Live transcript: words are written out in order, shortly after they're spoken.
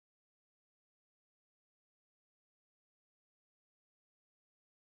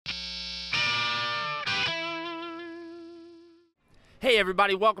Hey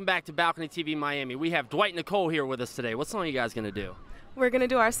everybody, welcome back to Balcony TV Miami. We have Dwight Nicole here with us today. What song are you guys gonna do? We're gonna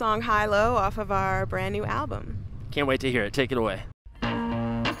do our song High Low off of our brand new album. Can't wait to hear it. Take it away.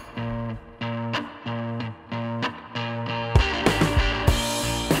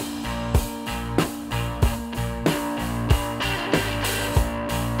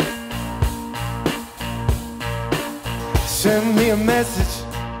 Send me a message,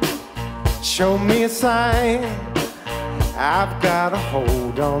 show me a sign. I've got to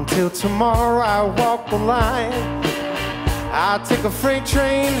hold on till tomorrow. I walk the line. I'll take a freight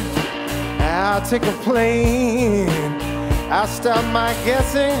train, I'll take a plane. I'll stop my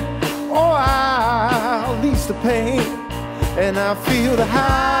guessing, or I'll ease the pain. And I feel the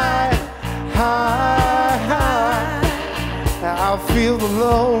high, high, high. I'll feel the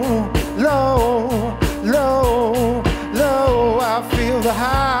low, low, low, low. I feel the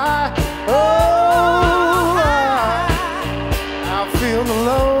high, oh, high. I feel the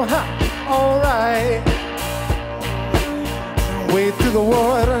low, high, all right. Wade through the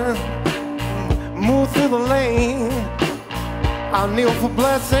water, move through the lane. I'll kneel for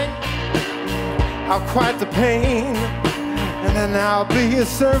blessing, I'll quiet the pain. And then I'll be a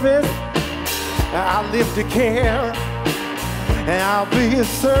service, I'll live to care. And I'll be a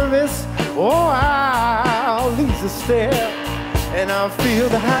service, oh, I'll ease the stair. And I'll feel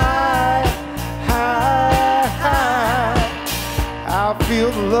the high, high, high. I'll feel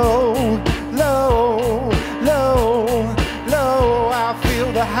the low, low, low, low. I'll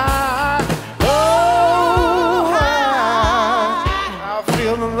feel the high, oh, high. I'll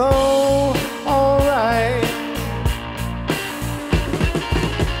feel the low, all right.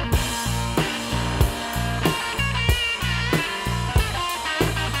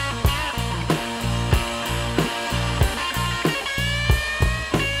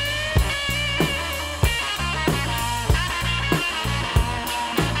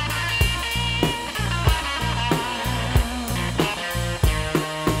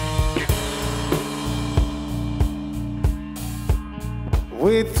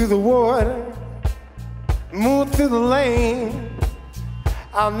 Wade through the water, move through the lane.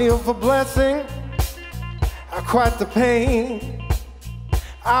 I'll kneel for blessing, I'll quiet the pain.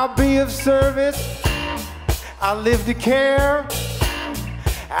 I'll be of service, I'll live to care.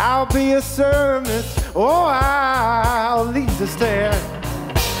 I'll be a service, oh, I'll lead the stair.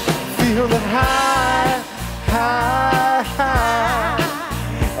 Feel the high, high, high.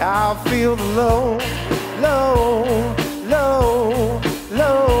 I'll feel the low, low, low,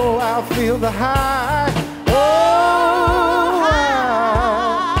 low. I'll feel the high, oh,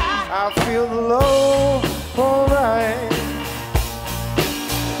 high. I'll feel the low, all right.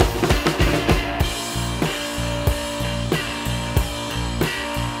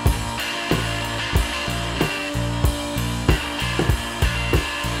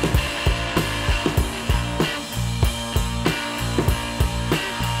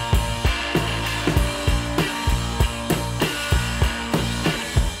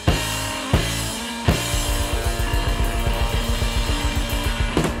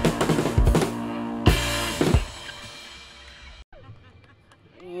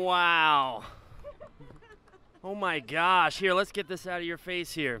 Wow. Oh my gosh. Here, let's get this out of your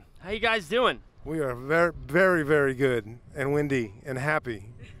face here. How you guys doing? We are very, very, very good and windy and happy.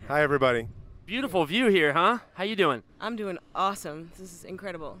 Hi, everybody. Beautiful view here, huh? How you doing? I'm doing awesome. This is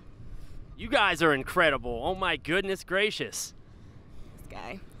incredible. You guys are incredible. Oh my goodness gracious. This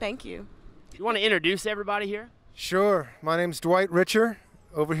guy. Thank you. You want to introduce everybody here? Sure. My name's Dwight Ritcher.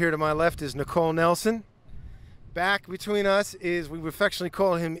 Over here to my left is Nicole Nelson. Back between us is, we affectionately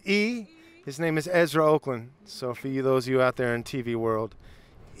call him E. His name is Ezra Oklan. So for you, those of you out there in TV world,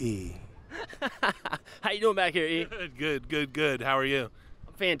 E. How you doing back here, E? Good, good, good, good. How are you?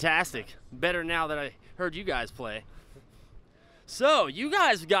 I'm fantastic. Better now that I heard you guys play. So, you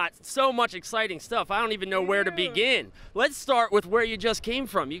guys got so much exciting stuff. I don't even know where to begin. Let's start with where you just came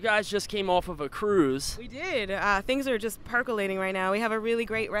from. You guys just came off of a cruise. We did. Things are just percolating right now. We have a really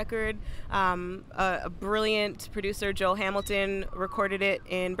great record. A brilliant producer, Joel Hamilton, recorded it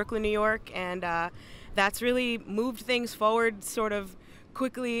in Brooklyn, New York, and that's really moved things forward sort of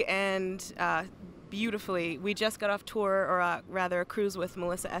quickly and beautifully. We just got off tour, or rather a cruise with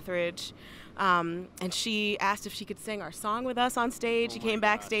Melissa Etheridge. And she asked if she could sing our song with us on stage. She came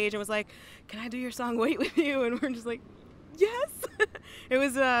backstage and was like, "Can I do your song Wait with you?" And we're just like, yes. It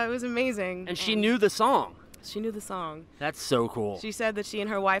was amazing. And she knew the song. She knew the song. That's so cool. She said that she and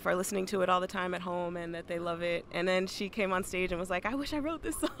her wife are listening to it all the time at home and that they love it. And then she came on stage and was like, "I wish I wrote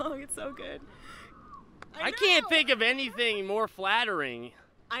this song. It's so good." I can't think of anything more flattering.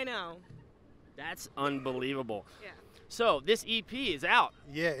 I know. That's unbelievable. Yeah. So this EP is out.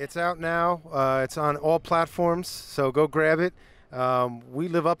 Yeah, it's out now. It's on all platforms, so go grab it. We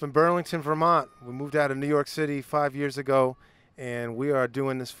live up in Burlington, Vermont. We moved out of New York City 5 years ago, and we are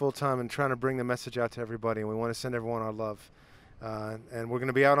doing this full time and trying to bring the message out to everybody, and we want to send everyone our love. And we're going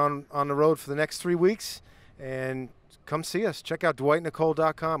to be out on the road for the next 3 weeks, and come see us. Check out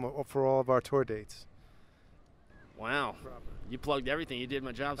DwightNicole.com for all of our tour dates. Wow. You plugged everything. You did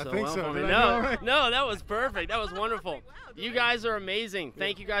my job so think well so. for me. Did I do all right? No, that was perfect. That was wonderful. You guys are amazing.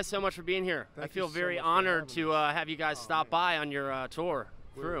 Thank you guys so much for being here. I feel very honored to have you guys stop by on your tour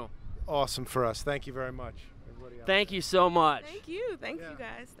through. Awesome for us. Thank you very much. Thank you so much. Thank you. Thank you,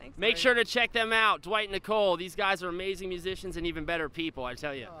 guys. Thanks. Make sure to check them out, Dwight and Nicole. These guys are amazing musicians and even better people, I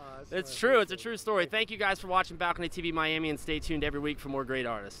tell you. It's true. It's a true story. Thank you guys for watching Balcony TV Miami, and stay tuned every week for more great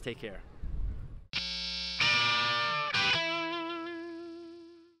artists. Take care.